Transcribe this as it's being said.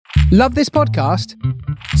Love this podcast?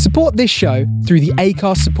 Support this show through the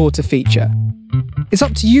Acast supporter feature. It's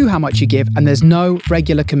up to you how much you give, and there's no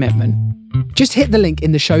regular commitment. Just hit the link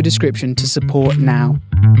in the show description to support now.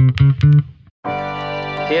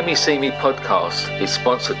 Hear Me See Me podcast is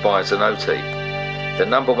sponsored by Zenoti, the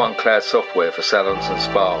 #1 cloud software for salons and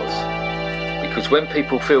spas. Because when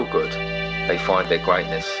people feel good, they find their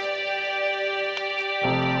greatness.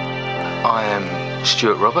 I am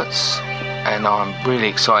Stuart Roberts, and I'm really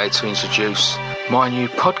excited to introduce my new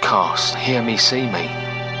podcast, Hear Me See Me.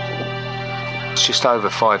 It's just over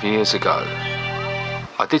 5 years ago,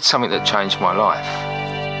 I did something that changed my life.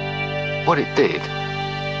 What it did,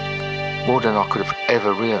 more than I could have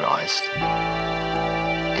ever realised,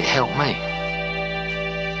 it helped me.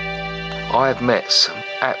 I have met some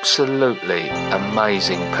absolutely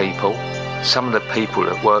amazing people. Some of the people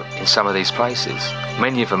that work in some of these places,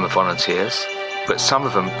 many of them are volunteers, but some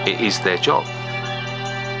of them, it is their job.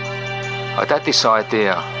 I'd had this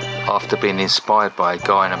idea after being inspired by a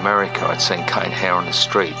guy in America I'd seen cutting hair on the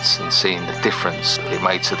streets and seeing the difference it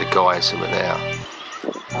made to the guys who were there.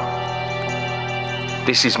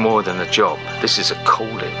 This is more than a job, this is a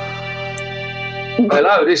calling.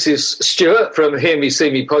 Hello, this is Stuart from Hear Me See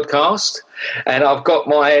Me podcast, and I've got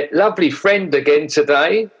my lovely friend again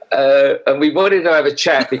today, and we wanted to have a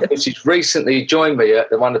chat because she's recently joined me at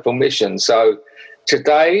the wonderful mission. So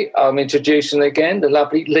today I'm introducing again the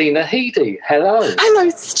lovely Lena Headey. Hello. Hello,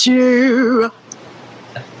 Stu.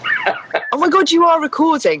 Oh my God, you are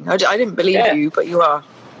recording. I didn't believe you, but you are.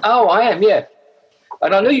 Oh, I am, yeah.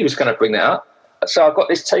 And I knew you was going to bring that up, so I've got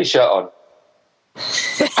this T-shirt on.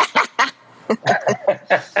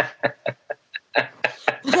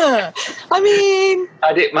 I mean,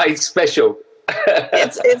 and it made special.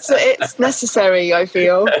 it's necessary, I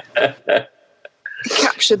feel.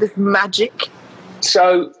 Capture this magic.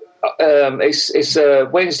 So it's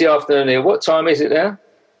Wednesday afternoon here. What time is it there?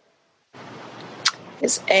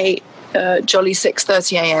 It's a jolly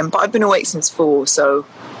 6:30 a.m. But I've been awake since 4, so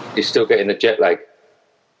you're still getting the jet lag.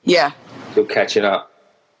 Yeah, still catching up.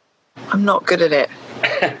 I'm not good at it.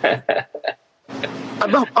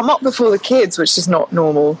 I'm up before the kids, which is not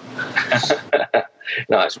normal.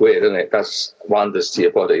 No, it's weird, isn't it? It does wonders to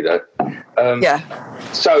your body, though. Yeah.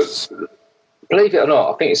 So, believe it or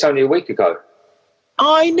not, I think it's only a week ago.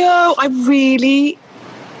 I know. I really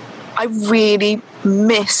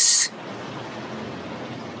miss.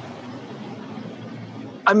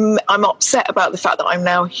 I'm upset about the fact that I'm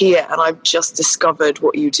now here and I've just discovered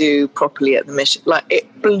what you do properly at the mission. Like,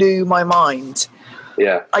 it blew my mind.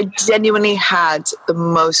 Yeah. I genuinely had the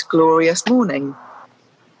most glorious morning.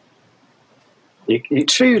 You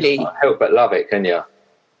truly can't help but love it, can you?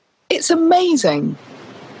 It's amazing.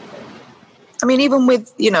 I mean, even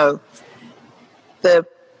with, the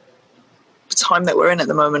time that we're in at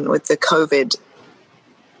the moment with the COVID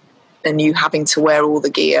and you having to wear all the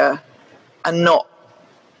gear and not,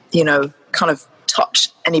 kind of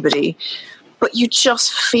touch anybody, but you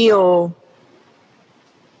just feel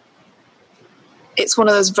it's one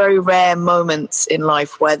of those very rare moments in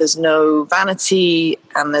life where there's no vanity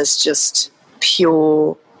and there's just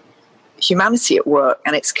pure humanity at work,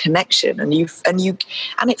 and it's connection, and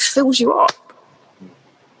it fills you up,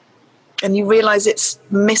 and you realize it's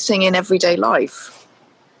missing in everyday life.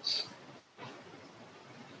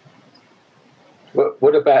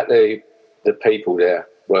 What about the people there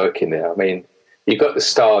working there? I mean, you've got the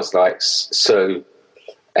stars like Sue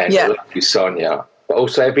and Sonia, but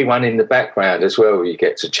also everyone in the background as well you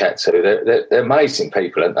get to chat to. They're amazing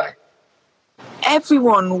people, aren't they?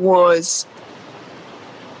 Everyone was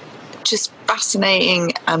just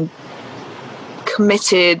fascinating and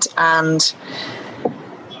committed and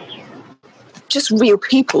just real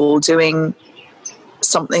people doing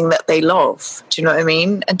something that they love. Do you know what I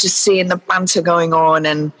mean? And just seeing the banter going on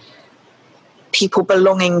and people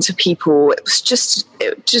belonging to people. It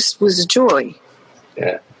just was a joy.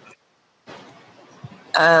 Yeah.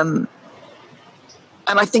 And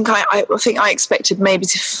I think I expected maybe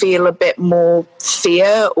to feel a bit more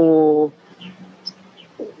fear,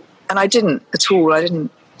 and I didn't at all. I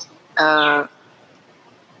didn't.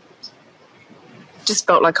 Just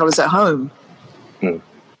felt like I was at home. Mm.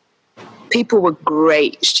 People were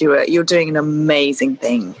great, Stuart. You're doing an amazing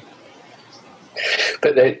thing.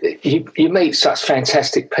 But you meet such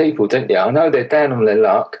fantastic people, don't you? I know they're down on their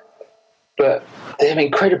luck, but they have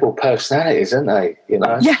incredible personalities, aren't they?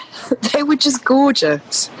 Yeah, they were just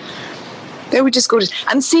gorgeous.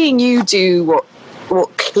 And seeing you do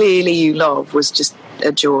what clearly you love was just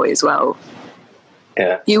a joy as well.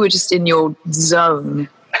 Yeah. You were just in your zone,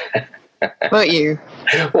 weren't you?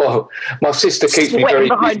 Well, my sister keeps me Sweating very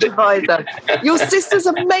behind your visor. Your sister's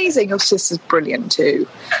amazing. Your sister's brilliant too.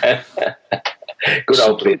 Good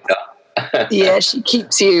old Linda. Yeah, she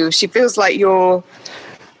keeps you. She feels like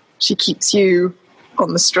she keeps you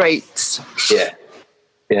on the straights. Yeah.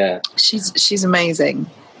 Yeah. She's amazing.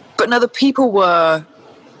 But no, the people were,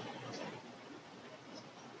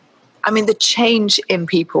 I mean, the change in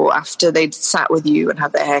people after they'd sat with you and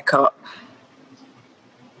had their hair cut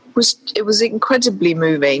was incredibly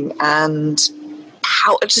moving, and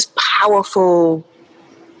just powerful,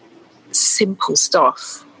 simple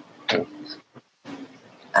stuff.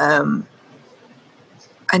 And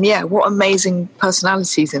yeah, what amazing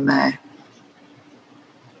personalities in there.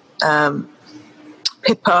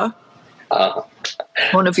 Pippa,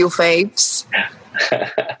 one of your faves.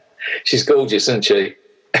 She's gorgeous, isn't she?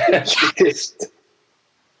 It's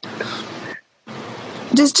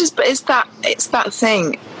that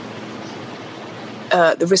thing.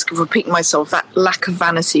 The risk of repeating myself, that lack of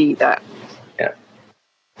vanity, that. Yeah.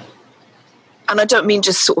 And I don't mean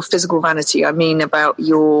just sort of physical vanity. I mean about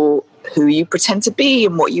who you pretend to be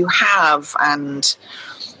and what you have and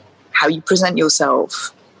how you present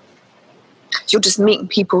yourself. You're just meeting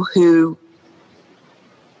people who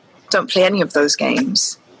don't play any of those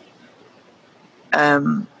games.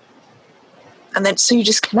 And then so you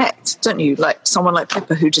just connect, don't you? Like someone like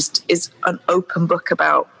Pippa, who just is an open book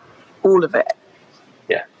about all of it.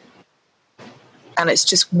 Yeah. And it's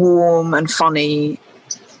just warm and funny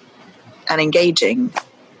and engaging.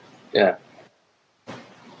 Yeah.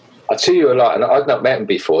 I tell you a lot, and I've not met them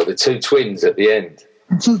before, the two twins at the end.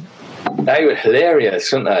 They were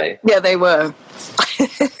hilarious, weren't they? Yeah, they were.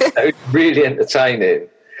 They were really entertaining.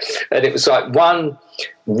 And it was like one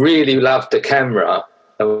really loved the camera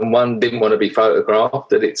and one didn't want to be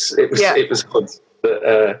photographed. And it was odd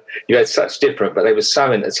that you had such different, but they were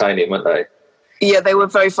so entertaining, weren't they? Yeah, they were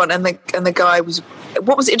very fun. And the guy was...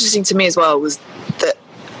 What was interesting to me as well was that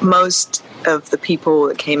most of the people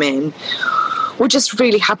that came in were just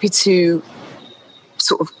really happy to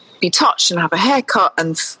sort of be touched and have a haircut.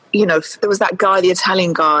 And, you know, there was that guy, the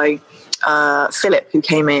Italian guy, Philip, who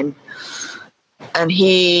came in. And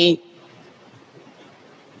I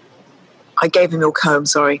gave him your comb,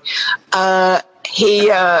 sorry. He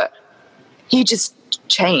just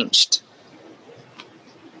changed.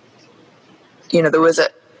 You know, there was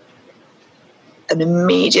an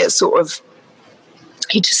immediate sort of,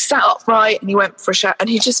 he just sat upright and he went for a shower and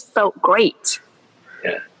he just felt great.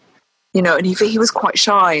 Yeah. You know, and he was quite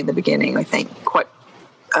shy in the beginning, I think.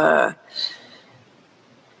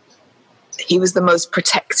 He was the most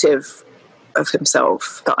protective of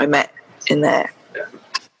himself that I met in there. Yeah.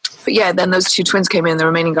 But yeah, then those two twins came in, the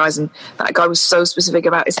remaining guys, and that guy was so specific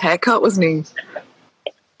about his haircut, wasn't he?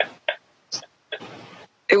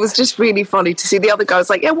 It was just really funny to see. The other guy was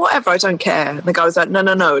like, yeah, whatever, I don't care. And the guy was like,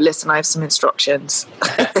 no, listen, I have some instructions.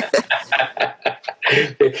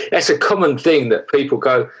 That's a common thing that people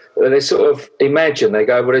go, they sort of imagine, they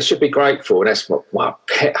go, well, they should be grateful. And that's what my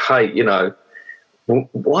pet hate, you know.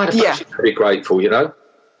 Why the fuck should they be grateful, you know?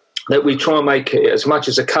 That we try and make it as much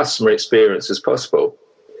as a customer experience as possible.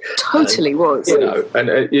 Totally was. You know,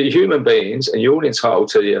 and you're human beings and you're all entitled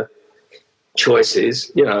to your choices,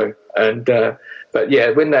 you know, and but yeah,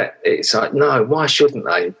 when it's like, no, why shouldn't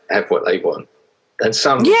they have what they want? And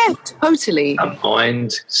some, yeah, totally. Some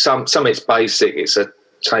mind, some it's basic, it's a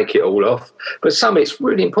take it all off, but some it's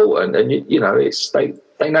really important, and you know, it's they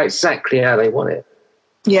know exactly how they want it.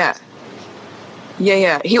 Yeah.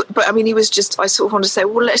 But I mean, he was just, I sort of wanted to say,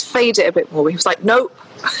 well, let's fade it a bit more. He was like, nope.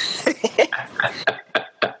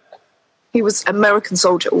 He was American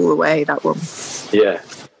Soldier all the way, that one. Yeah.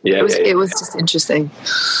 It was just interesting.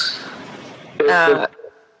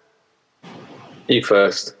 You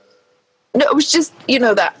first. No, it was just, you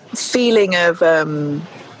know, that feeling of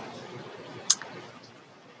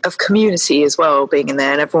community as well, being in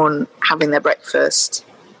there and everyone having their breakfast.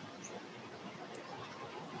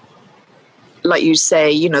 Like you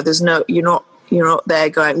say, you know, you're not there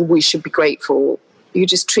going, well, we should be grateful. You're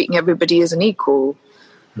just treating everybody as an equal.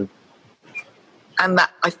 Mm. And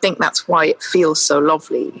I think that's why it feels so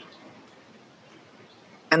lovely.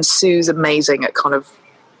 And Sue's amazing at kind of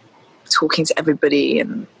talking to everybody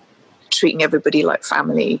and treating everybody like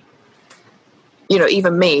family. You know,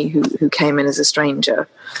 even me, who came in as a stranger,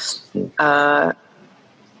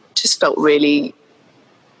 just felt really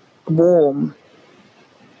warm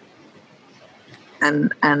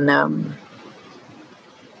and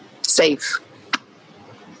safe.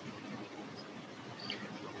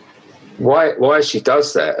 Why she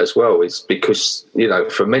does that as well is because, you know,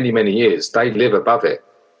 for many, many years, they live above it.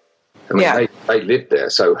 I mean, they lived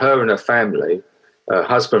there. So her and her family, Her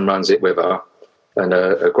husband runs it with her, and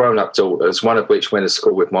a grown-up daughters, one of which went to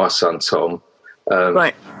school with my son Tom.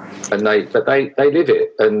 Right. And they live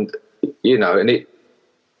it, and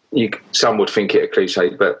some would think it a cliche,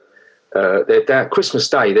 but they're down Christmas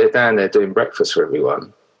Day. They're down there doing breakfast for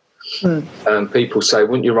everyone. People say,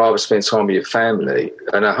 "Wouldn't you rather spend time with your family?"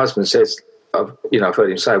 And her husband says, "I've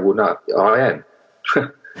heard him say, well, no, I am."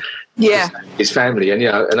 Yeah, his family,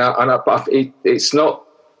 but it's not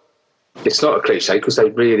a cliche because they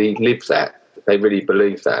really live that. They really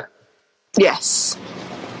believe that. Yes,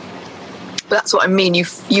 but that's what I mean.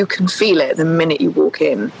 You can feel it the minute you walk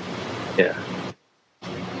in. Yeah,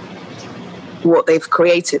 what they've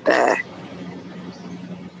created there,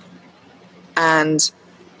 and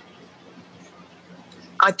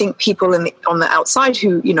I think people on the outside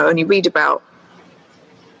who only read about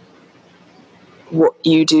what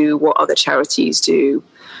you do, what other charities do,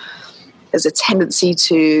 there's a tendency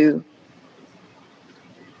to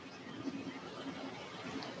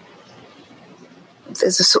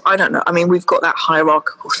I don't know. I mean, we've got that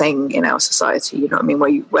hierarchical thing in our society, you know what I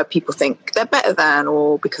mean, where people think they're better than,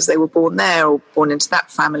 or because they were born there or born into that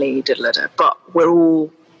family, but we're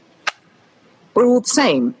all the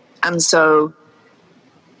same. And so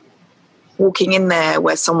walking in there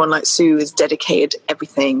where someone like Sue has dedicated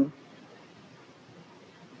everything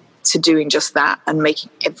to doing just that and making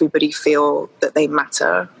everybody feel that they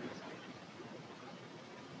matter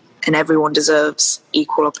and everyone deserves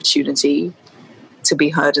equal opportunity to be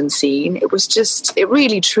heard and seen. It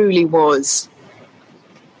really truly was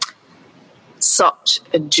such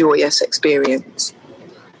a joyous experience.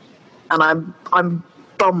 And I'm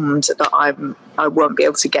bummed that I won't be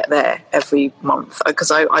able to get there every month,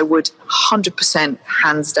 because I would 100%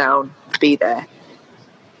 hands down be there.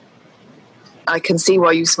 I can see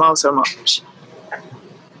why you smile so much.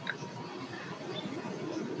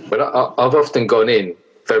 Well, I've often gone in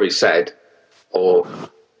very sad or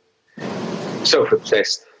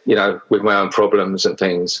self-obsessed, with my own problems and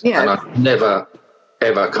things. Yeah. And I've never,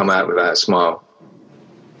 ever come out without a smile.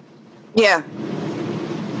 Yeah.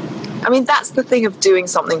 I mean, that's the thing of doing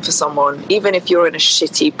something for someone, even if you're in a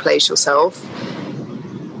shitty place yourself,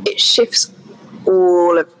 it shifts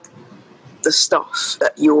all of the stuff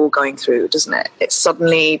that you're going through, doesn't it? It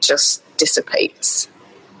suddenly just dissipates.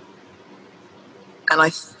 And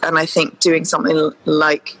I think doing something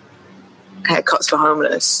like Haircuts for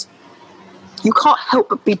Homeless, you can't help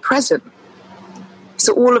but be present.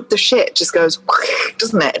 So all of the shit just goes,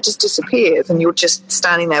 doesn't it? It just disappears, and you're just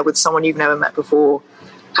standing there with someone you've never met before,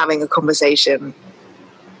 having a conversation.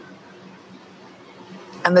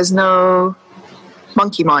 And there's no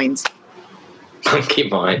monkey mind. Monkey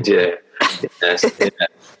mind, yeah. Yes,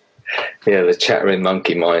 yeah, the chattering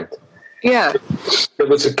monkey mind. Yeah. There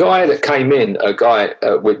was a guy that came in,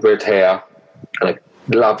 with red hair and a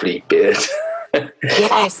lovely beard.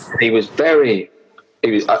 Yes. He was very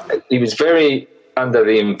under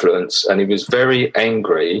the influence, and he was very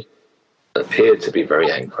angry, appeared to be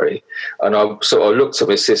very angry. And I sort of looked at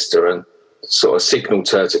my sister and sort of signalled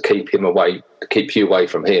her to keep you away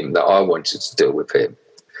from him, that I wanted to deal with him.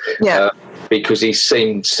 Yeah. Because he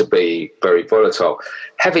seemed to be very volatile.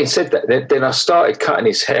 Having said that, then I started cutting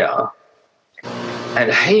his hair,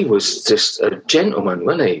 and he was just a gentleman,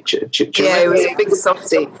 wasn't he? He was a big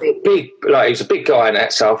softy. He was a big guy in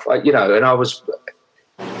that stuff, and I was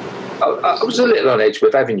a little on edge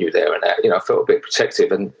with having you there and that, I felt a bit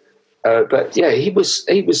protective, and but yeah, he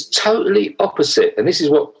was totally opposite, and this is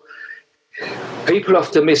what people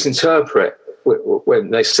often misinterpret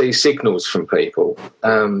when they see signals from people.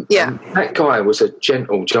 That guy was a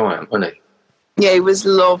gentle giant, wasn't he? Yeah, he was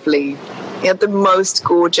lovely. He had the most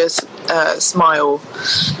gorgeous smile.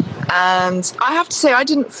 And I have to say, I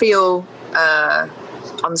didn't feel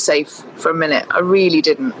unsafe for a minute. I really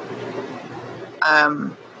didn't.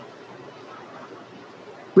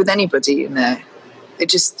 With anybody in there. It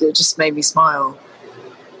just made me smile.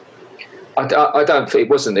 I don't think it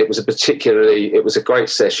wasn't. It was a great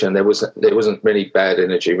session. There wasn't really bad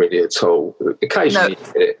energy really at all. Occasionally, no.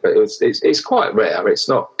 You get it, but it's quite rare. It's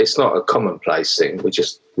not a commonplace thing.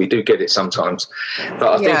 We do get it sometimes.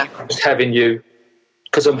 But I think just having you,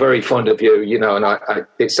 because I'm very fond of you, and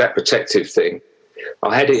it's that protective thing.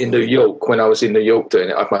 I had it in New York when I was in New York doing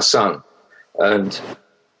it with my son, and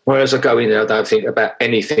whereas I go in there, I don't think about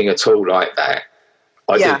anything at all like that.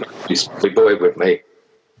 I did this big boy with me.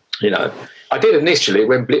 I did initially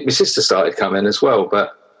when my sister started coming as well,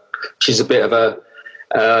 but she's a bit of a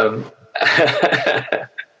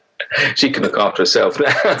she can look after herself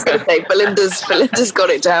now. I was going to say, Belinda's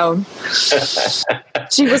got it down.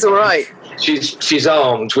 She was all right. She's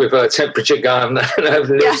armed with a temperature gun.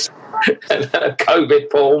 COVID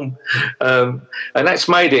porn, and that's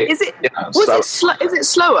made it. Is it? Is it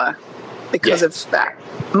slower because of that?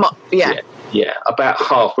 Yeah, about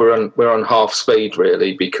half. We're on half speed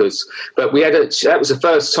really, but we had that was the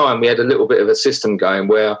first time we had a little bit of a system going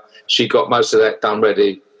where she got most of that done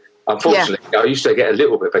ready. Unfortunately, I used to get a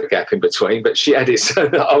little bit of a gap in between, but she had it so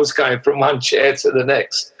that I was going from one chair to the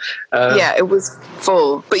next. It was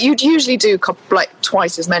full. But you'd usually do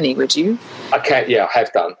twice as many, would you? I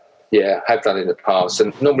have done. Yeah, I have done in the past.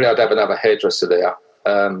 And normally I'd have another hairdresser there.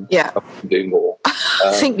 I can do more.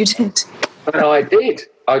 I think you did. No, I did.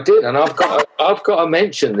 And I've got to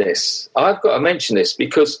mention this.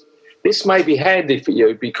 Because this may be handy for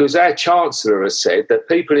you, because our Chancellor has said that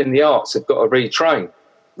people in the arts have got to retrain.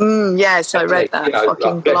 Yes, I read that.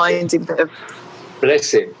 Fucking blinding bit of...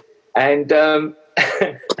 Bless him. And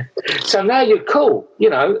so now you're cool. You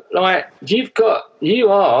know, like you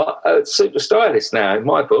are a super stylist now in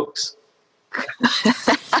my books.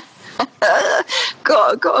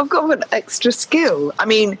 I've got an extra skill. I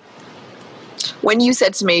mean, when you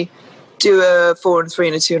said to me, do a 4 and 3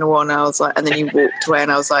 and a 2 and a 1, I was like, and then you walked away,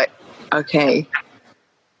 and I was like, okay.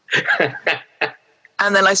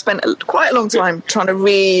 And then I spent quite a long time trying to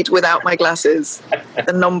read without my glasses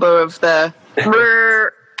the number of the...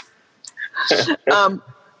 oh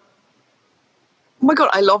my God,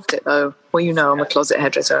 I loved it though. Well, you know, I'm a closet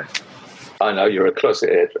hairdresser. I know you're a closet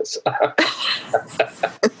hairdresser.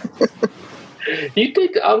 You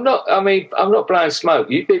did. I'm not blowing smoke.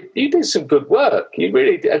 You did some good work. You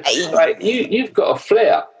really did. Like, you've got a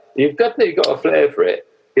flair. You've definitely got a flair for it.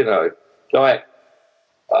 You know, like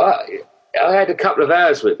I had a couple of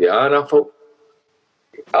hours with you, and I thought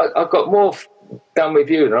I've got more done with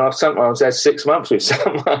you than I've sometimes had 6 months with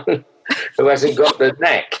someone who hasn't got the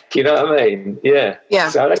knack. You know what I mean? Yeah. Yeah.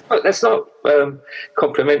 So that's not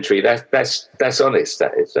complimentary. That's honest.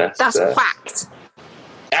 That's fact.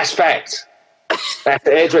 That's fact. That's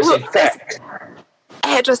hairdressing fact.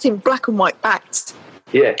 Hairdressing black and white fact.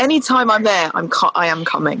 Yeah. Anytime I'm there, I am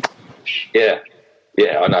coming. Yeah.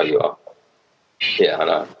 Yeah, I know you are. Yeah, I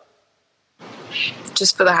know.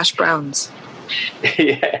 Just for the hash browns.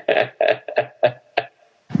 Yeah.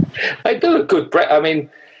 They do a good breakfast. I mean,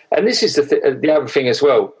 and this is the other thing as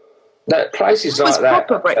well. That places like that.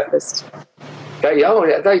 Proper breakfast. They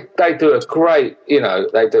do a great,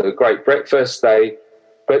 they do a great breakfast.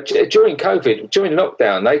 But during COVID, during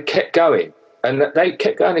lockdown, they kept going, and they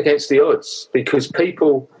kept going against the odds, because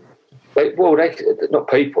the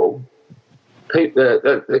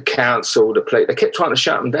council, the police, they kept trying to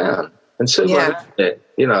shut them down. And so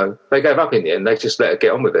they gave up in the end. They just let her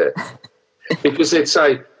get on with it. Because they'd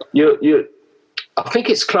say, I think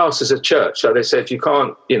it's classed as a church. So they said, you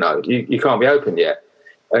can't be open yet.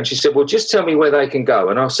 And she said, well, just tell me where they can go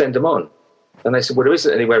and I'll send them on. And they said, well, there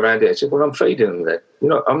isn't anywhere around here. She said, well, I'm feeding them then.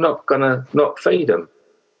 I'm not going to not feed them,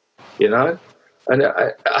 And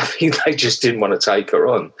I think they just didn't want to take her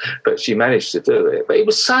on. But she managed to do it. But it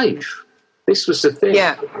was safe. This was the thing.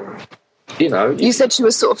 Yeah. You said she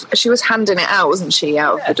was handing it out, wasn't she,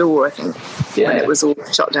 out of the door, I think, when it was all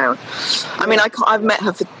shut down. I mean, I've met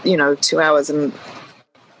her for, 2 hours, and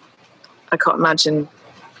I can't imagine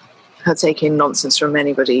her taking nonsense from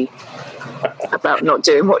anybody about not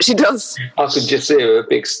doing what she does. I can just see her, a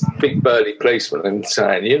big burly policeman, and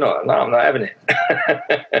saying, no, I'm not having it.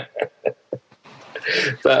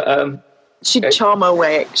 But she'd charm her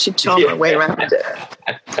way. Her way around it.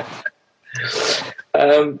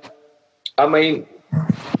 I mean,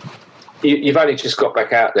 you've only just got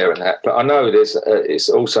back out there and that, but I know it's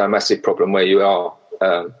also a massive problem where you are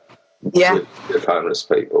with homeless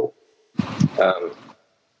people.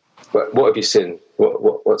 But what have you seen?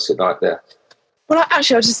 What's it like there? Well,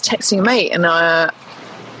 actually, I was just texting a mate, and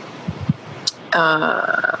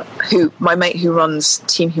my mate who runs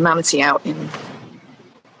Team Humanity out in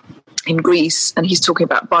Greece, and he's talking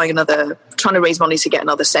about trying to raise money to get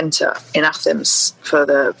another centre in Athens for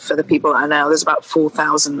the people that are now. There's about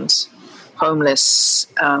 4,000 homeless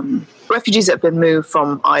refugees that have been moved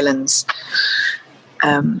from islands.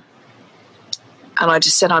 And I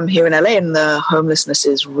just said, I'm here in LA, and the homelessness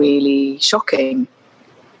is really shocking.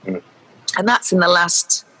 Mm. And that's in the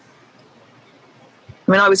last...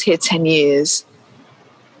 I was here 10 years,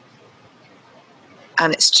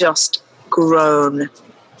 and it's just grown.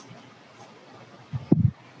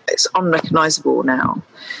 It's unrecognisable now.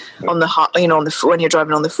 On when you're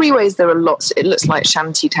driving on the freeways, there are lots. It looks like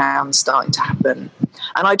shanty towns starting to happen,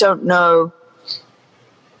 and I don't know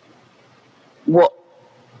what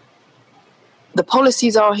the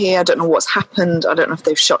policies are here. I don't know what's happened. I don't know if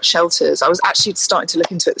they've shut shelters. I was actually starting to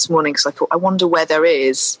look into it this morning because I thought, I wonder where there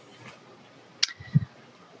is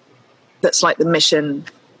that's like the mission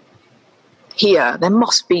here. There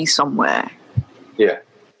must be somewhere that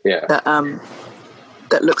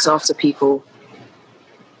looks after people.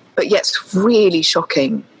 But yeah, it's really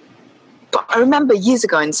shocking. But I remember years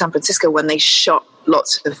ago in San Francisco when they shot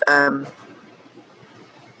lots of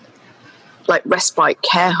like respite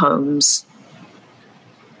care homes,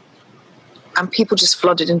 and people just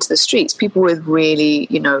flooded into the streets, people with really,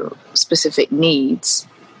 specific needs.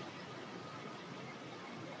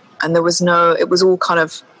 And there was it was all kind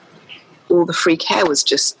of, all the free care was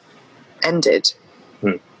just ended.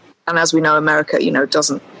 And as we know, America,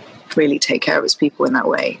 doesn't really take care of its people in that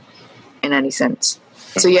way, in any sense.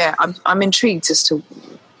 So yeah, I'm intrigued as to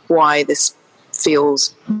why this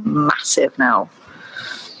feels massive now.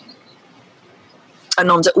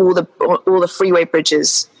 And on all the freeway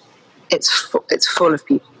bridges, it's full of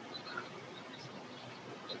people.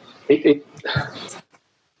 It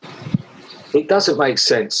doesn't make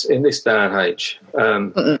sense in this day and age.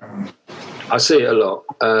 I see it a lot.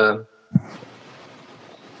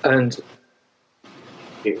 And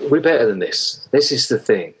we're better than this. This is the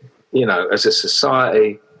thing. As a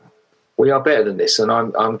society, we are better than this. And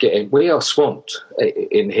we are swamped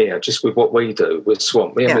in here just with what we do. We're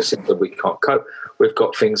swamped. We understand that we can't cope. We've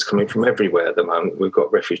got things coming from everywhere at the moment. We've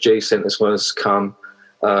got refugee centres want us to come,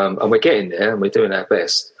 and we're getting there and we're doing our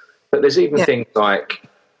best. But there's even things like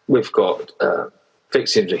we've got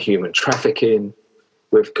victims of human trafficking.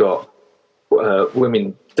 We've got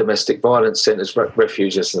women domestic violence centres,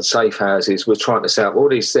 refuges and safe houses. We're trying to set up all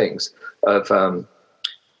these things of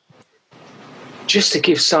just to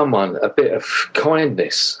give someone a bit of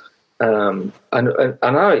kindness. And I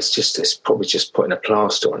know it's probably just putting a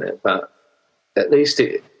plaster on it, but at least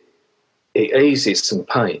it eases some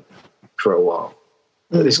pain for a while.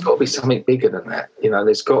 But there's got to be something bigger than that.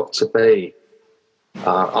 There's got to be.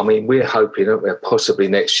 We're hoping that we're possibly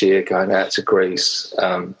next year going out to Greece.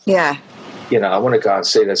 I want to go and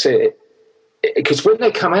see that. Because when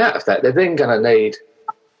they come out of that, they're then going to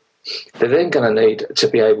need to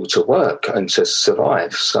be able to work and to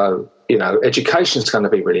survive. So, education is going to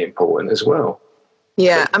be really important as well.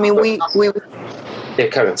 Yeah, we yeah,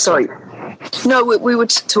 Karen. Sorry. No, we were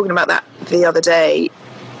talking about that the other day.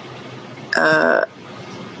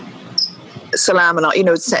 Salam and I,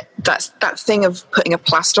 that thing of putting a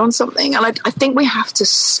plaster on something. And I think we have to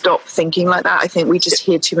stop thinking like that. I think we just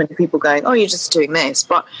hear too many people going, oh, you're just doing this.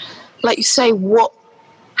 But like you say,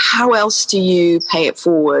 how else do you pay it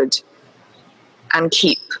forward and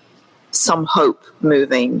keep some hope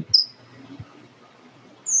moving?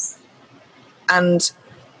 And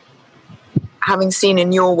having seen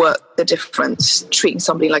in your work the difference treating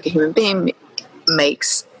somebody like a human being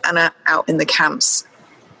makes, and out in the camps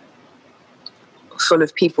full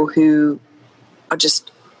of people who are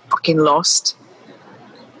just fucking lost.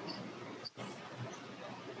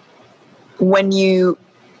 When you're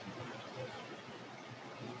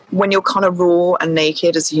kind of raw and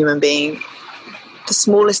naked as a human being, the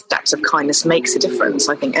smallest act of kindness makes a difference,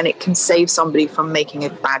 I think, and it can save somebody from making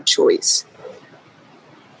a bad choice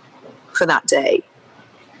for that day.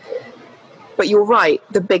 But you're right,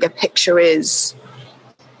 the bigger picture is,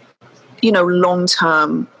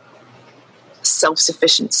 long-term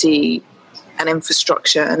self-sufficiency and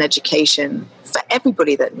infrastructure and education for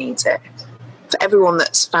everybody that needs it, for everyone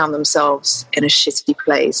that's found themselves in a shitty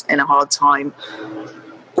place, in a hard time,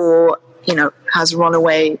 or, has run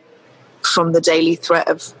away from the daily threat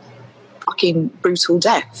of fucking brutal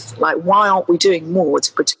death. Like, why aren't we doing more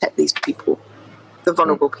to protect these people, the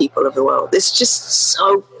vulnerable people of the world? It's just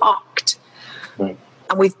so fucked.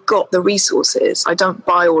 And we've got the resources. I don't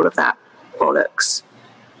buy all of that bollocks.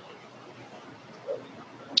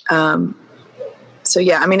 So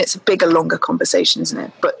yeah, it's a bigger, longer conversation, isn't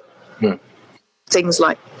it? But things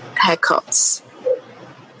like haircuts,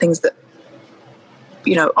 things that,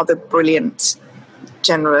 other brilliant,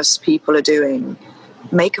 generous people are doing,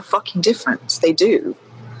 make a fucking difference. They do.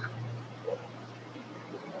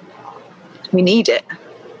 We need it.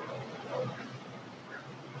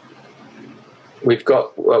 We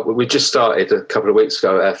just started a couple of weeks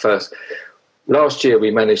ago our first. Last year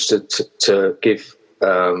we managed to give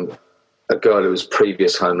a girl who was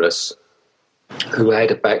previous homeless, who had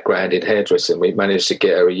a background in hairdressing, we managed to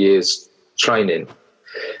get her a year's training.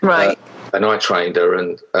 Right. And I trained her,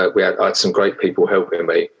 and I had some great people helping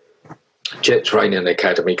me. Jet Training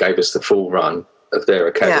Academy gave us the full run of their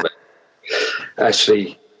academy. Yeah.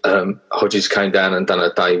 Actually, Hodges came down and done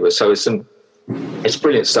a day with. So it's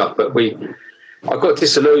brilliant stuff. But I got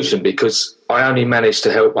disillusioned because I only managed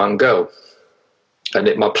to help one girl, and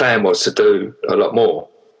my plan was to do a lot more.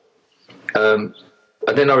 And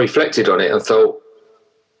then I reflected on it and thought,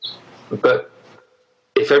 But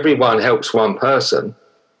if everyone helps one person,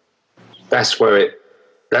 that's where it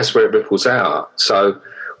ripples out. So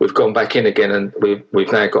we've gone back in again, and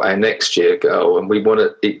we've now got our next year goal, and we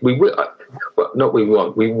will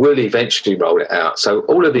eventually roll it out. So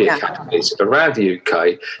all of the academies around the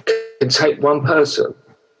UK can take one person.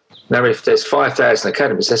 Now, if there's 5,000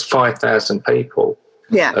 academies, there's 5,000 people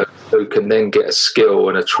who can then get a skill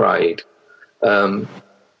and a trade. And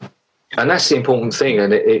that's the important thing.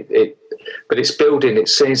 And but it's building,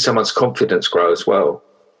 it's seeing someone's confidence grow as well.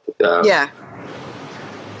 But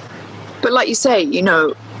like you say, you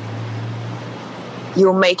know,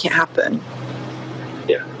 you'll make it happen.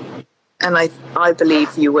 Yeah. And I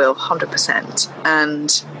believe you will, 100%.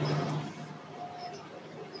 And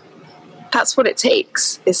that's what it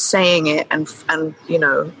takes, is saying it and you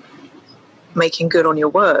know, making good on your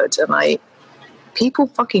word. And people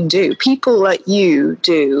fucking do. People like you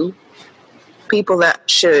do. People that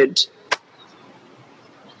should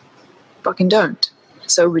fucking don't.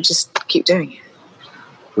 So we just keep doing it.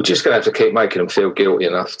 We're just going to have to keep making them feel guilty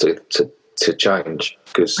enough to change.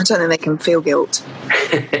 Cause I don't think they can feel guilt.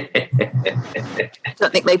 I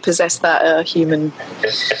don't think they possess that human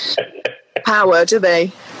power, do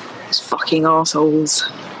they? Those fucking assholes.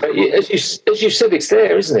 But as you said, it's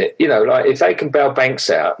there, isn't it? You know, like if they can bail banks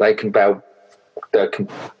out, they can bail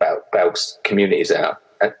communities out.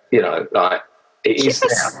 You know, like it is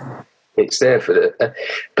there. It's there for the,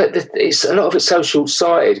 but it's a lot of it's so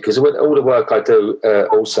short-sighted, because all the work I do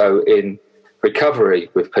also in recovery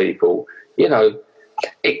with people, you know,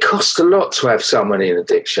 it costs a lot to have someone in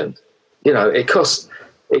addiction. You know, it costs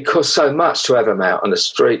so much to have them out on the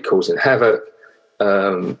street causing havoc,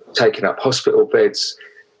 taking up hospital beds,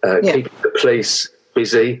 keeping the police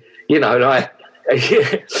busy. You know, like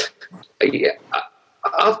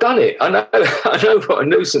I've done it. I know what a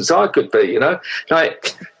nuisance I could be. You know,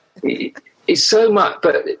 like. It's so much,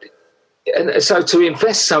 and so to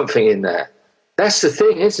invest something in that, that's the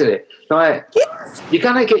thing, isn't it? Like, you're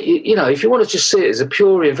going to get, you know, if you want to just see it as a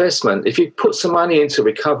pure investment, if you put some money into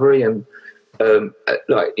recovery and,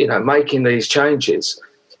 like, you know, making these changes,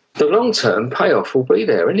 the long-term payoff will be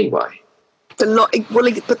there anyway. But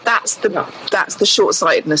that's the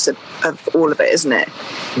short-sightedness of all of it, isn't it?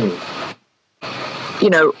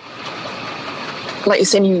 You know, like you're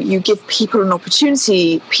saying, you give people an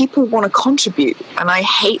opportunity. People want to contribute, and I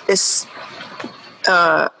hate this.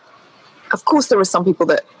 Of course, there are some people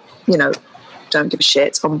that, you know, don't give a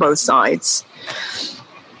shit on both sides.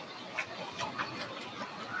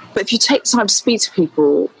 But if you take time to speak to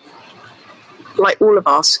people, like all of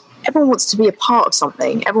us, everyone wants to be a part of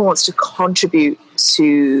something. Everyone wants to contribute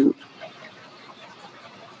to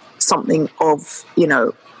something of, you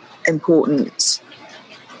know, importance.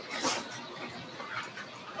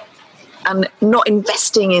 And not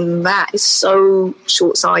investing in that is so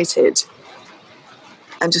short-sighted,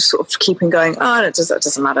 and just sort of keeping going, that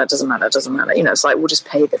doesn't matter. You know, it's like we'll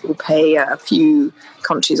pay a few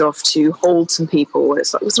countries off to hold some people.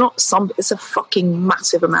 It's like it's a fucking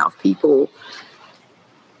massive amount of people,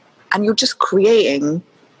 and you're going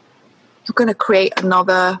to create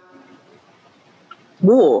another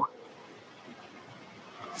war.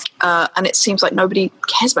 And it seems like nobody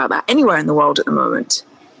cares about that anywhere in the world at the moment.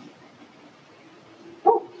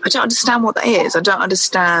 I don't understand what that is. I don't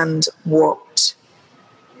understand why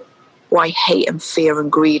hate and fear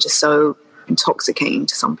and greed are so intoxicating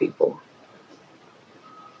to some people.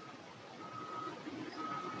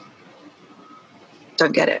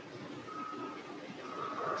 Don't get it.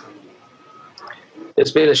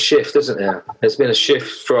 There's been a shift, isn't there? There's been a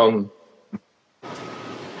shift from,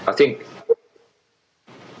 I think,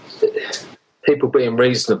 people being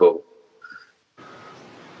reasonable.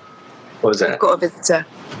 What was that? I've got a visitor.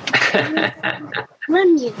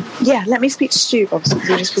 Yeah, let me speak to Stu, obviously, because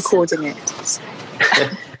we're just recording it.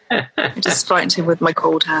 I just frightened him with my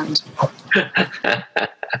cold hand.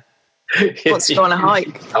 Wants to go on a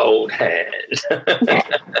hike. Cold hand.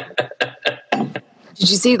 Did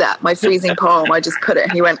you see that? My freezing palm, I just put it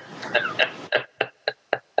and he went.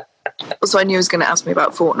 So I knew he was going to ask me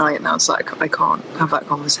about Fortnite, and I was like, I can't have that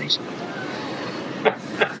conversation.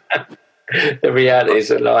 The reality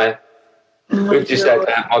is a lie. We've just had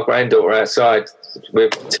my granddaughter outside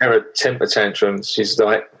with temper tantrums. She's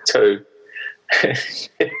like 2. She's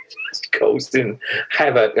causing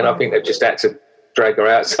havoc, and I think they've just had to drag her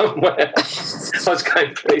out somewhere. I was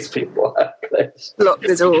going, please be quiet, please. Lock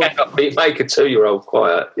the door. Make a 2-year-old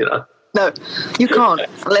quiet, you know. No, you can't,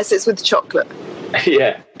 unless it's with chocolate.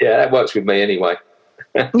 Yeah, that works with me anyway.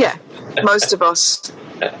 Yeah, most of us.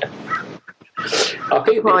 I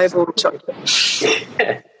think Rival chocolate.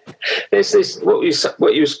 there's this what you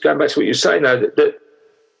going back to what you were saying though, that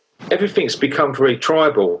everything's become very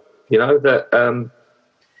tribal. You know that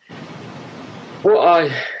what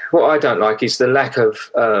I don't like is the lack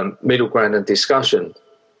of middle ground and discussion,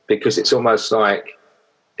 because it's almost like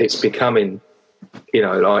it's becoming, you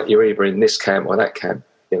know, like you're either in this camp or that camp.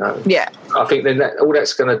 You know. Yeah. I think then all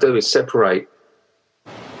that's going to do is separate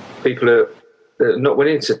people who are not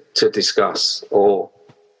willing to discuss, or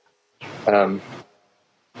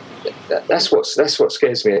that's what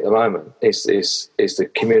scares me at the moment is the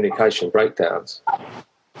communication breakdowns.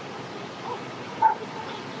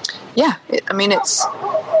 Yeah, but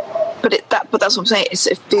that's what I'm saying.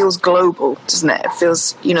 It feels global, doesn't it? It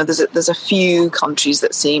feels, you know, there's a few countries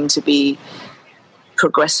that seem to be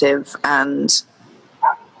progressive and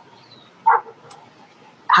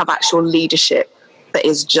have actual leadership that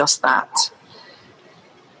is just that.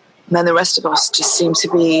 And then the rest of us just seem to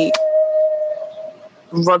be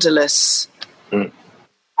rudderless.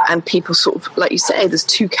 And people sort of, like you say, there's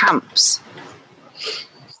two camps.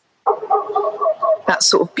 That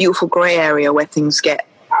sort of beautiful grey area where things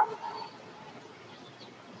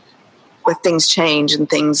change and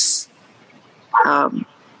things that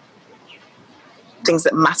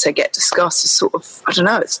matter get discussed is sort of, I don't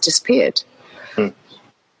know, it's disappeared.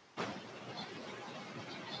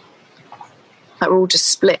 Like we're all just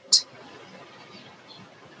split.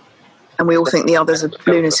 And we all think the others are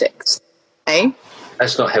lunatics. Eh?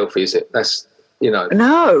 That's not healthy, is it? That's, you know.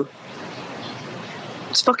 No.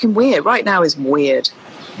 It's fucking weird. Right now is weird.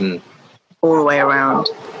 All the way around.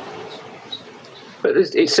 But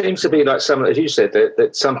it seems to be like some, as you said,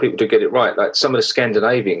 that some people do get it right. Like some of the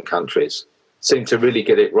Scandinavian countries seem to really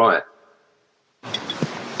get it right.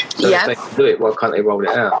 So if they can do it, why can't they roll it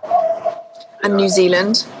out? And New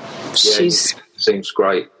Zealand. She's seems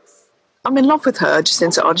great. I'm in love with her,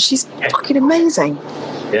 Jacinta Ardern. She's fucking amazing.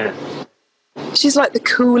 Yeah. She's like the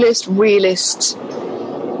coolest, realist,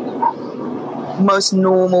 most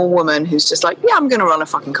normal woman who's just like, yeah, I'm going to run a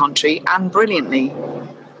fucking country, and brilliantly.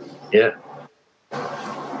 Yeah.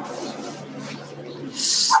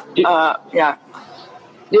 Yeah.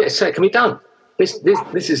 Yeah, so it can be done. This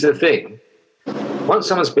is the thing. Once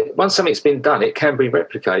something's been done, it can be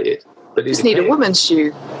replicated. But just need a woman's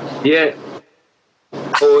shoe. Yeah.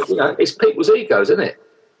 Or, you know, it's people's egos, isn't it?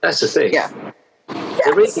 That's the thing. Yeah.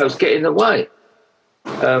 Their egos get in the way.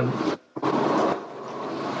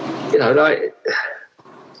 You know, like.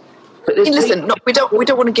 But listen, we don't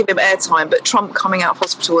want to give him airtime, but Trump coming out of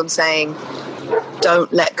hospital and saying,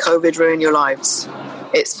 "Don't let COVID ruin your lives.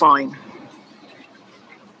 It's fine."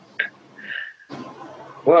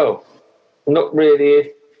 Well, not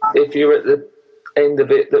really. If you're at the end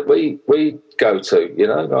of it that we go to, you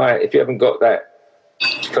know, like if you haven't got that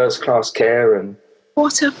first class care and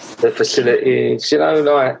the facilities, you know,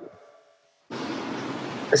 like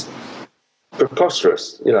it's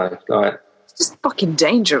preposterous, you know, like it's just fucking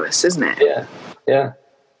dangerous, isn't it? Yeah.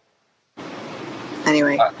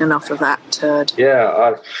 Anyway, enough of that turd.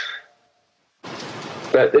 Yeah,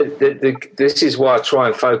 but this is why I try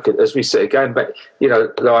and focus, as we said, going back, you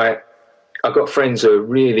know, like I've got friends who are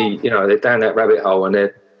really, you know, they're down that rabbit hole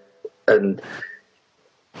and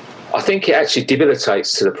I think it actually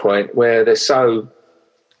debilitates to the point where they're so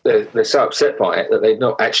upset by it that they're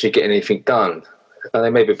not actually getting anything done, and they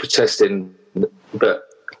may be protesting. But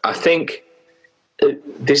I think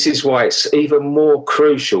this is why it's even more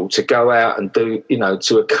crucial to go out and do, you know,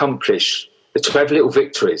 to accomplish, to have little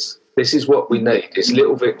victories. This is what we need: is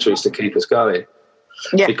little victories to keep us going.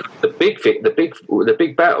 Yeah. Because the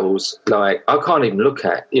big battles, like I can't even look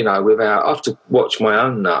at, you know, without I have to watch my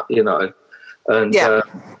own nut, you know. And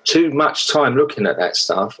too much time looking at that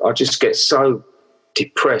stuff, I just get so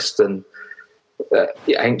depressed and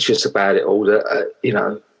anxious about it all that, you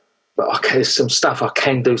know, but there's some stuff I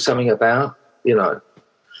can do something about, you know.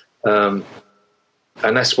 And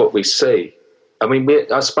that's what we see. I mean, earlier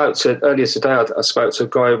today, I spoke to a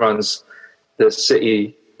guy who runs the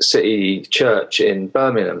city church in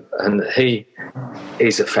Birmingham, and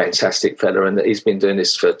he's a fantastic fella, and he's been doing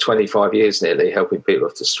this for 25 years nearly, helping people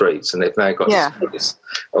off the streets, and they've now got this,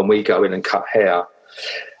 and we go in and cut hair.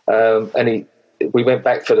 And we went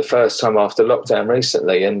back for the first time after lockdown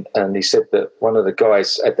recently, and he said that one of the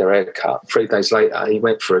guys had their hair cut. 3 days later, he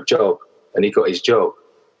went for a job, and he got his job.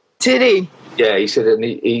 Did he? Yeah, he said, and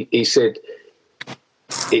he said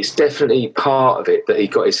it's definitely part of it that he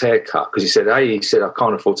got his hair cut, because he said, I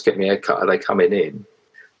can't afford to get my hair cut. Are they coming in?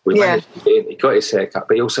 We managed to get in. He got his hair cut,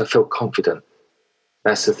 but he also felt confident.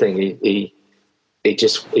 That's the thing. He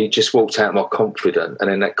just walked out more confident, and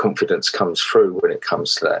then that confidence comes through when it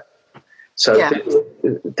comes to that. So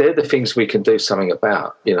they're the things we can do something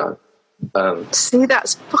about, you know. See,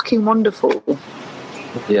 that's fucking wonderful.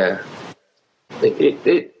 Yeah,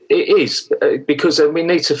 it is, because we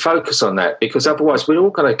need to focus on that, because otherwise we're all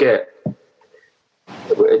going to get.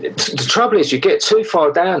 The trouble is, you get too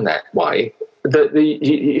far down that way that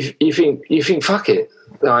you think fuck it,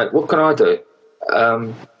 like, what can I do?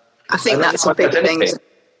 I think that's a big thing.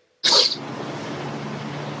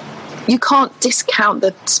 You can't discount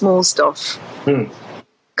the small stuff,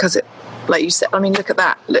 because it, like you said, I mean, look at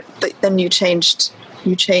that. Look, then you change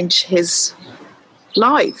his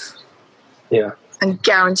life. Yeah. And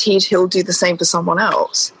guaranteed he'll do the same for someone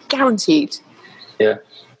else. Guaranteed. Yeah.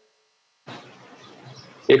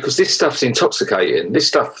 Yeah, because this stuff's intoxicating. This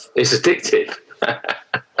stuff is addictive.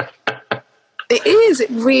 It is. It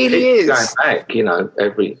really is. Going back, you know,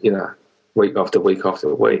 every, you know, week after week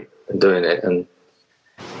after week and doing it, and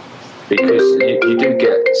because you do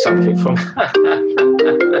get something from. Is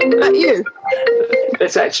that you?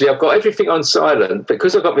 It's actually, I've got everything on silent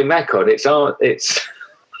because I've got my Mac on. It's I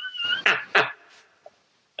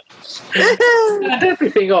had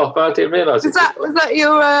everything off. I didn't realise. Was that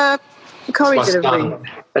your courage and everything?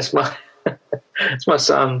 That's my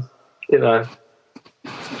son. You know.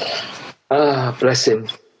 Ah, bless him.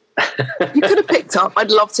 You could have picked up.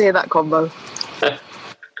 I'd love to hear that combo.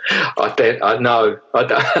 I know. I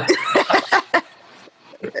don't.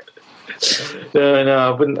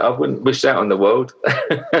 No, I wouldn't wish that on the world.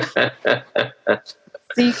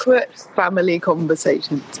 Secret family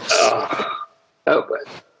conversations.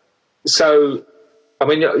 So, I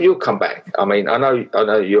mean, you'll come back. I mean, I know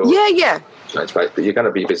you're. Yeah. But you're going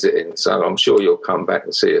to be visiting, so I'm sure you'll come back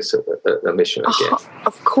and see us at the mission again.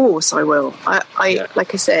 Of course, I will. I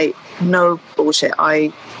like I say, no bullshit.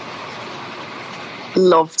 I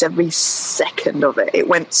loved every second of it. It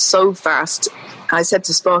went so fast. I said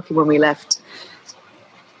to Sparky when we left,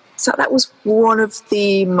 so that was one of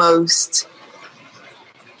the most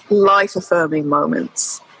life-affirming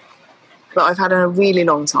moments that I've had in a really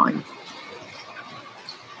long time.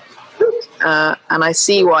 And I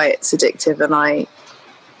see why it's addictive, and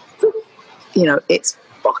it's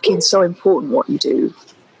fucking so important what you do.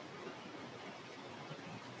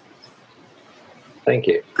 Thank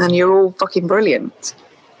you. And you're all fucking brilliant.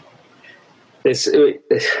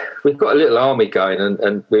 We've got a little army going,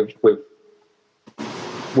 and we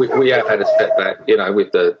have had a setback, you know,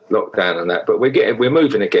 with the lockdown and that, but we're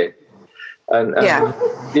moving again. And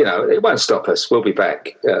you know, it won't stop us. We'll be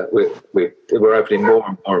back. We're opening more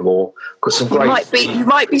and more and more. Got some great. You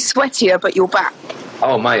might be sweatier, but you're back.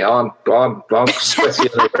 Oh mate, I'm sweaty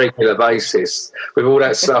on a regular basis with all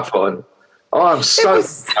that stuff on. Oh, I'm so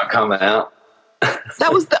coming out.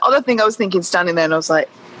 That was the other thing I was thinking, standing there, and I was like,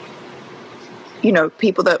 you know,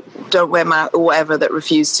 people that don't wear masks or whatever, that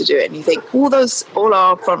refuse to do it, and you think all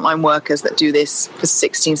our frontline workers that do this for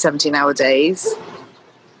 16, 17-hour days.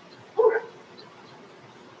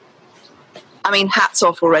 I mean, hats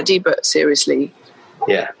off already, but seriously.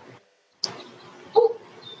 Yeah.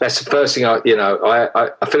 That's the first thing I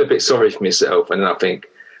feel a bit sorry for myself, and then I think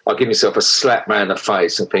I'll give myself a slap round the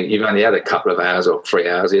face and think, you've only had a couple of hours or 3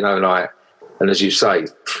 hours, you know, like, and as you say,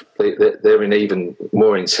 they're in even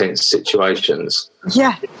more intense situations.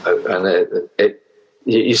 Yeah. And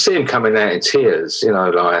you see them coming out in tears, you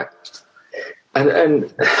know, like,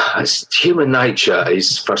 and human nature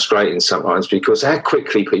is frustrating sometimes, because how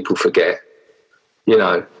quickly people forget. You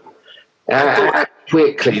know, how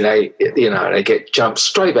quickly they get jumped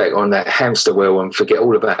straight back on that hamster wheel and forget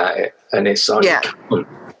all about it. And it's like,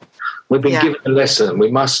 we've been given a lesson.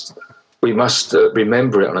 We must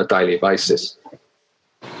remember it on a daily basis.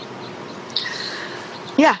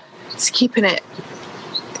 Yeah, it's keeping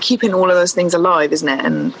all of those things alive, isn't it?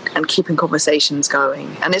 And keeping conversations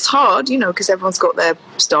going. And it's hard, you know, because everyone's got their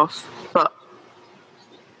stuff. But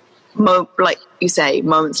like you say,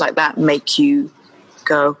 moments like that make you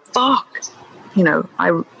go, fuck, you know,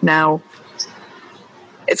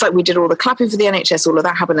 it's like we did all the clapping for the NHS, all of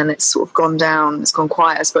that happened, and it's sort of gone down, it's gone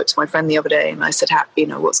quiet. I spoke to my friend the other day and I said, you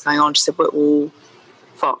know, what's going on? She said, we're all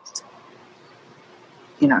fucked,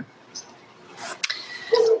 you know.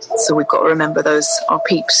 So we've got to remember our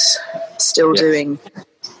peeps still doing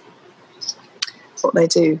what they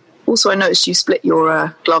do. Also, I noticed you split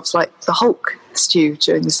your gloves like the Hulk, Stu,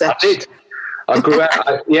 during the set. I did. I grew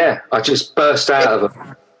out. I just burst out of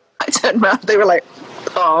them. I turned around, they were like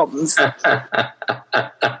palms.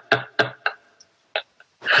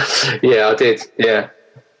 Yeah, I did. Yeah,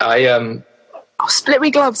 split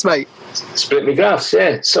me gloves, mate. Split me gloves.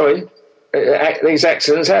 Yeah, sorry. These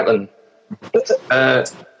accidents happen. My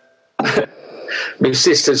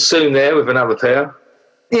sister's soon there with another pair.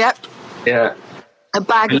 Yep. Yeah. A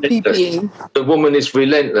bag of PPE. The woman is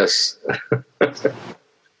relentless.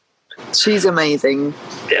 She's amazing.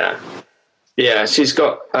 Yeah. Yeah, she's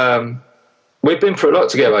got... we've been through a lot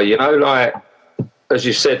together, you know, like, as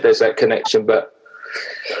you said, there's that connection,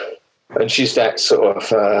 and she's that sort of,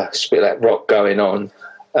 she's a bit that rock going on.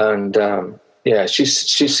 And, yeah, she's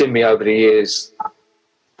seen me over the years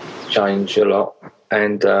change a lot.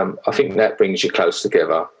 And I think that brings you close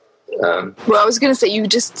together. Well, I was going to say, you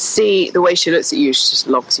just see the way she looks at you, she just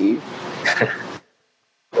loves you.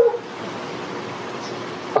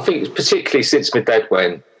 I think particularly since my dad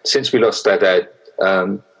went, since we lost our dad,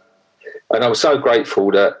 and I was so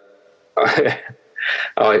grateful that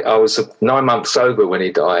I was 9 months sober when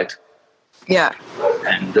he died. Yeah.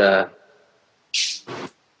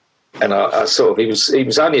 And I sort of, he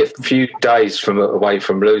was only a few days away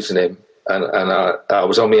from losing him, and I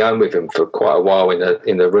was on my own with him for quite a while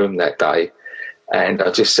in the room that day, and I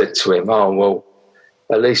just said to him, "Oh well,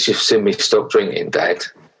 at least you've seen me stop drinking, Dad."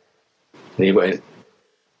 And he went,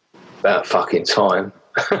 "About fucking time."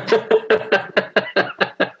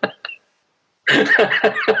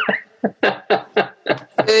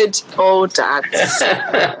 Good old dad.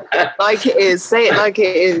 Like it is. Say it like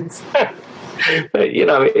it is. But, you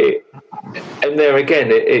know, and there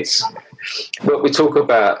again, it's what we talk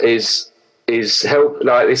about is help,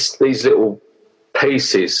 like these little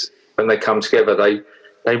pieces, when they come together,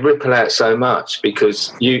 they ripple out so much,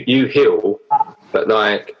 because you heal, but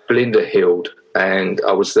like Belinda healed, and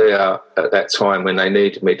I was there at that time when they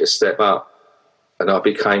needed me to step up, and I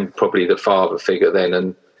became probably the father figure then,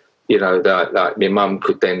 and you know, that like my mum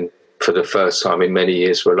could then, for the first time in many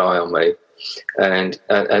years, rely on me, and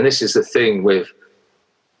this is the thing with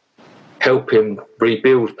helping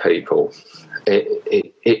rebuild people.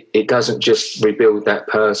 It doesn't just rebuild that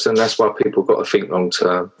person. That's why people got to think long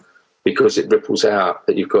term, because it ripples out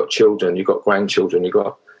that you've got children, you've got grandchildren, you've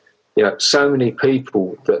got, you know, so many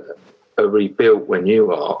people that are rebuilt when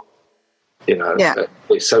you are, you know. Yeah.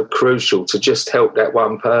 It's so crucial to just help that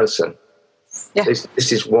one person. Yeah.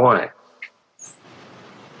 This is why.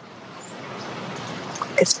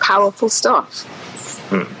 It's powerful stuff.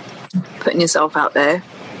 Putting yourself out there.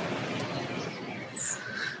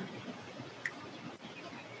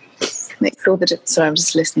 Makes all the difference. Sorry, I'm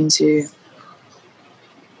just listening to.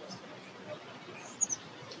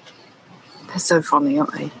 They're so funny,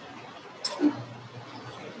 aren't they?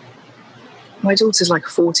 My daughter's like a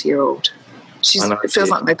 40-year-old. It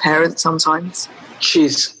feels like my parents sometimes.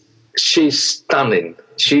 She's stunning.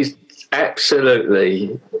 She's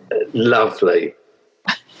absolutely lovely.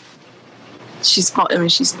 She's funny.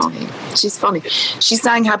 She's funny. She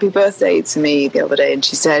sang "Happy Birthday" to me the other day, and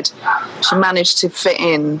she said she managed to fit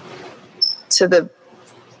in to the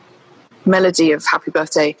melody of "Happy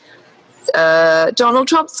Birthday." Donald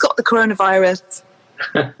Trump's got the coronavirus.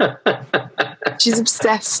 She's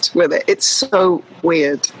obsessed with it. It's so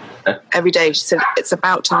weird. Every day she said, "It's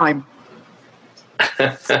about time."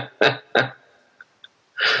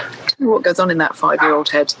 What goes on in that 5-year-old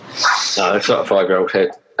head? No, it's not a 5-year-old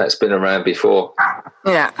head. That's been around before.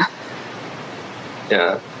 Yeah.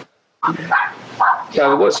 Yeah.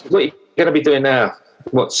 So what are you going to be doing now?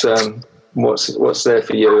 What's there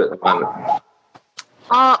for you at the moment?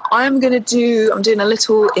 I'm doing a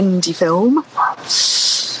little indie film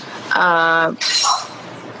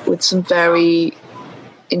with some very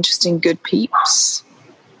interesting good peeps,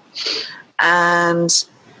 and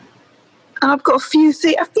I've got a few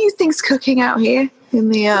things cooking out here in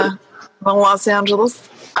the Los Angeles.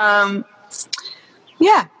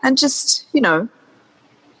 Yeah, and just, you know,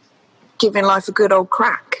 giving life a good old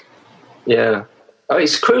crack. Yeah.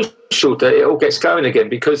 It's crucial that it all gets going again,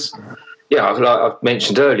 because, yeah, like I've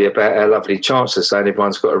mentioned earlier about our lovely chancellor saying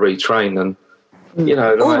everyone's got to retrain, and, you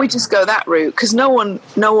know... Or we just go that route, because no one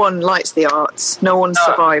likes the arts. No one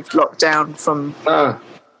survived lockdown from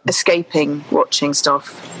escaping watching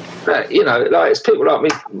stuff. You know, like, it's people like me.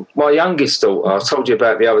 My youngest daughter, I told you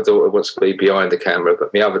about the other daughter who wants to be behind the camera,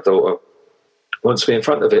 but my other daughter wants to be in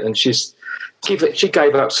front of it, and she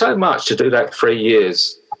gave up so much to do that 3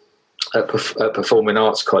 years at Performing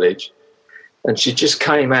Arts College, and she just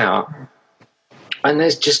came out, and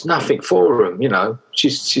there's just nothing for them, you know.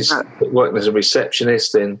 She's working as a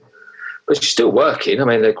receptionist, but she's still working. I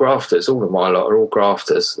mean, they're grafters. All of my lot are all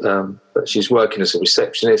grafters, but she's working as a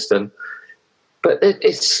receptionist, but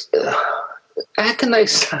it's how can they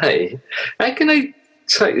take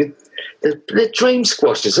they're dream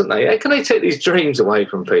squashers, aren't they? How can they take these dreams away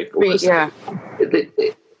from people? Yeah.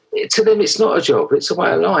 To them, it's not a job; it's a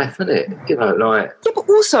way of life, isn't it? You know, like. Yeah, but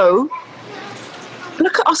also,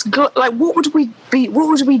 look at us. Like, what would we be? What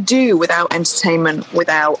would we do without entertainment,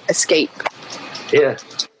 without escape? Yeah.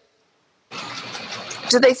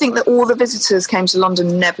 Do they think that all the visitors came to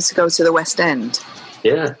London never to go to the West End?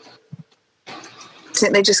 Yeah. I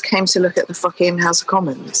think they just came to look at the fucking House of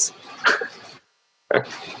Commons.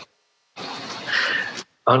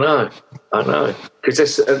 I know,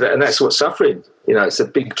 because that's what's suffering. You know, it's a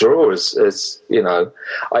big draw. As you know,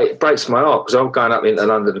 it breaks my heart because I'm going up into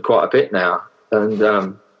London quite a bit now, and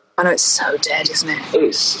I know it's so dead, isn't it?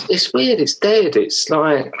 It's weird. It's dead. It's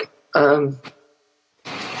like, and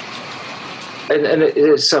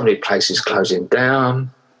there's so many places closing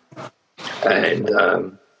down, and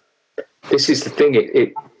this is the thing.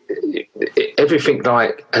 It everything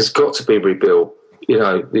like has got to be rebuilt. You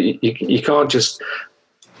know, you can't just,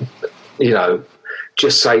 you know,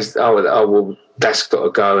 just say, oh well, that's got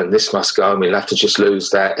to go and this must go and we'll have to just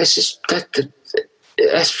lose that. It's just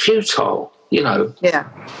that's futile, you know. Yeah,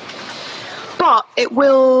 but it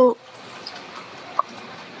will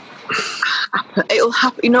happen. It'll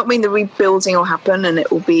happen. You know what I mean? The rebuilding will happen, and it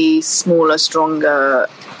will be smaller, stronger,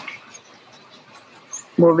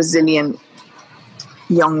 more resilient,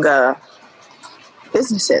 younger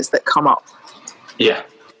businesses that come up. Yeah.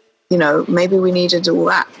 You know, maybe we needed all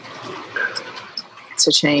that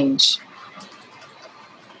to change.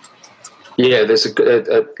 Yeah, there's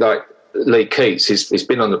a like Lee Keats. He's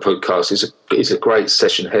been on the podcast. He's a great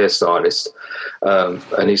session hairstylist,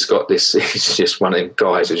 and he's got this. He's just one of them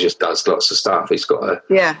guys who just does lots of stuff. He's got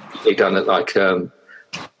he done it like a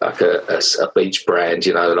beach brand,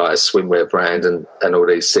 you know, like a swimwear brand, and all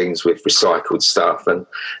these things with recycled stuff. And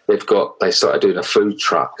they started doing a food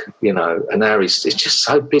truck, you know, and now he's just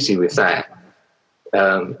so busy with that.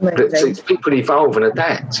 But people evolve and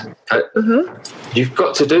adapt. You've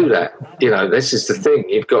got to do that. You know, this is the thing.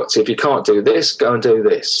 You've got to. If you can't do this, go and do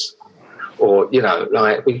this. Or, you know,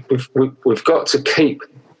 like we've got to keep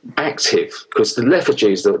active because the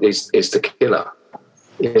lethargy is the killer.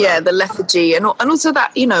 You know? Yeah, the lethargy, and also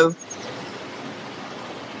that, you know,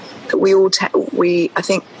 that I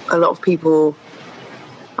think a lot of people.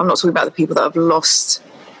 I'm not talking about the people that have lost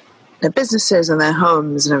their businesses and their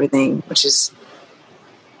homes and everything, which is,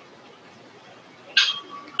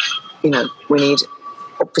 you know, we need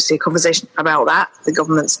obviously a conversation about that. The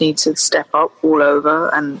governments need to step up all over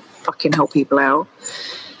and fucking help people out.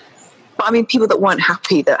 But I mean, people that weren't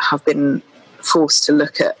happy, that have been forced to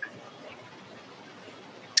look at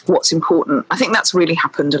what's important. I think that's really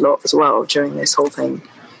happened a lot as well during this whole thing.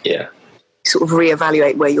 Yeah. Sort of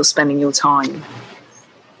reevaluate where you're spending your time.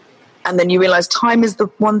 And then you realise time is the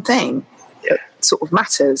one thing that sort of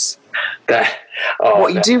matters.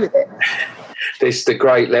 What you do with it. This is the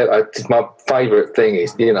great level. My favourite thing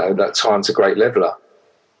is, you know, that time's a great leveller.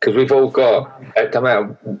 Because we've all got, no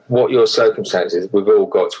matter what your circumstances, we've all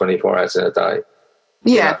got 24 hours in a day.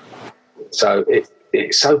 Yeah. You know? So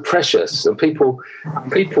it's so precious, and people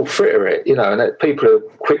fritter it, you know, and people are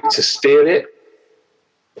quick to steal it.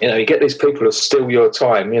 You know, you get these people who steal your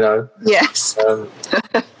time, you know. Yes.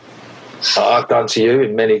 I've done to you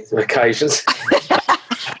in many occasions.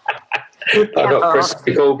 I got pressed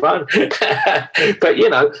the call button. But, you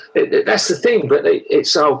know, that's the thing. But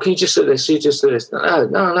it's, can you just do this? You just do this.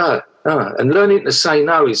 No. And learning to say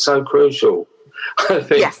no is so crucial. I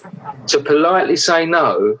think to politely say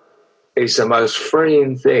no is the most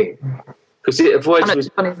freeing thing. Because it avoids... It's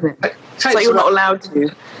fun, isn't it? It's like you're not allowed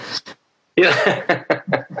to. Yeah.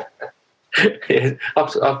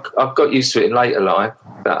 I've got used to it in later life.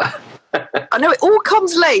 But I know, it all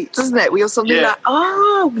comes late, doesn't it? You're something like,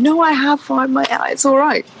 oh, no, I have found my... It's all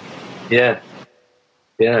right. Yeah.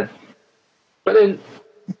 But then,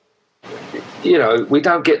 you know, we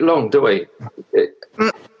don't get long, do we?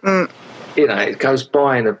 You know, it goes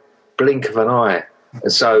by in a blink of an eye.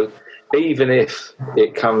 And so even if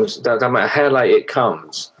it comes, no matter how late it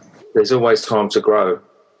comes, there's always time to grow.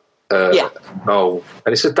 And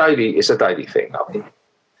it's a daily thing, I think.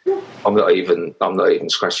 I'm not even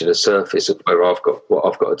scratching the surface of where I've got what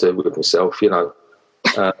I've got to do with myself, you know.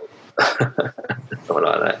 Not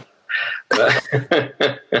like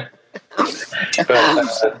that.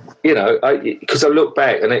 But you know, because I look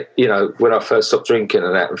back and it, you know, when I first stopped drinking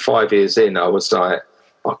and that, and 5 years in, I was like,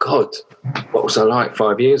 oh God, what was I like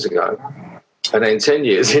 5 years ago? And then 10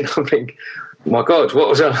 years in, I think, my God, what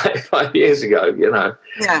was I like 5 years ago? You know,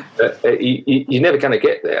 you're never going to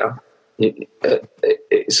get there.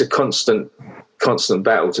 It's a constant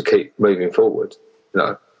battle to keep moving forward, you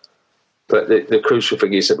know. But the crucial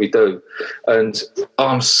thing is that we do. And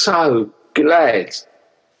I'm so glad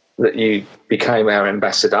that you became our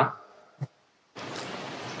ambassador.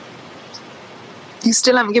 You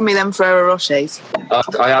still haven't given me them Ferrero Rochers.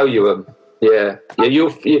 I owe you them. Yeah.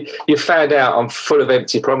 You found out I'm full of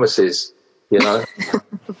empty promises, you know.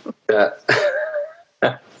 But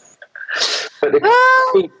I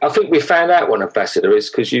think we found out what Ambassador is,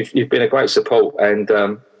 because you've been a great support, and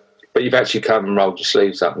but you've actually come and rolled your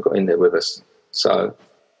sleeves up and got in there with us. So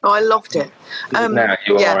I loved it. Now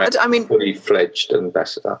you are a fully fledged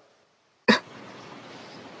ambassador.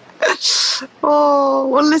 Oh,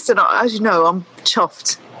 well, listen, as you know, I'm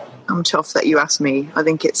chuffed. I'm chuffed that you asked me. I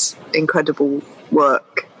think it's incredible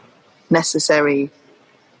work, necessary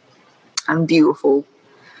and beautiful.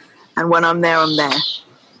 And when I'm there, I'm there.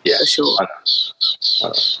 Yeah, for sure. I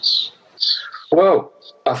know. Well,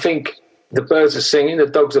 I think the birds are singing, the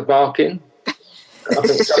dogs are barking. I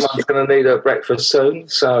think someone's going to need a breakfast soon.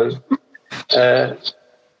 So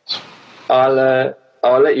I'll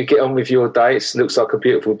let you get on with your day. It looks like a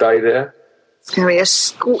beautiful day there. It's going to be a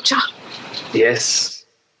scorcher. Yes.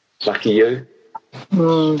 Lucky you.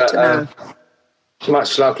 Dunno.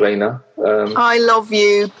 Much love, Lena. I love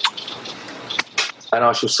you. And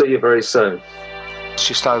I shall see you very soon.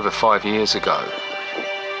 Just over 5 years ago,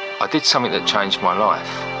 I did something that changed my life.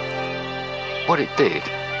 What it did,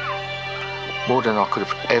 more than I could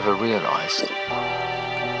have ever realised, it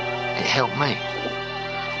helped me.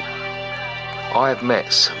 I have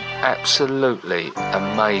met some absolutely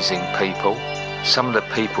amazing people. Some of the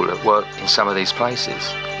people that work in some of these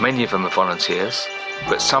places, many of them are volunteers,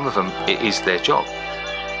 but some of them, it is their job.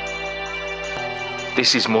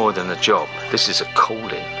 This is more than a job. This is a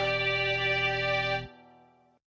calling.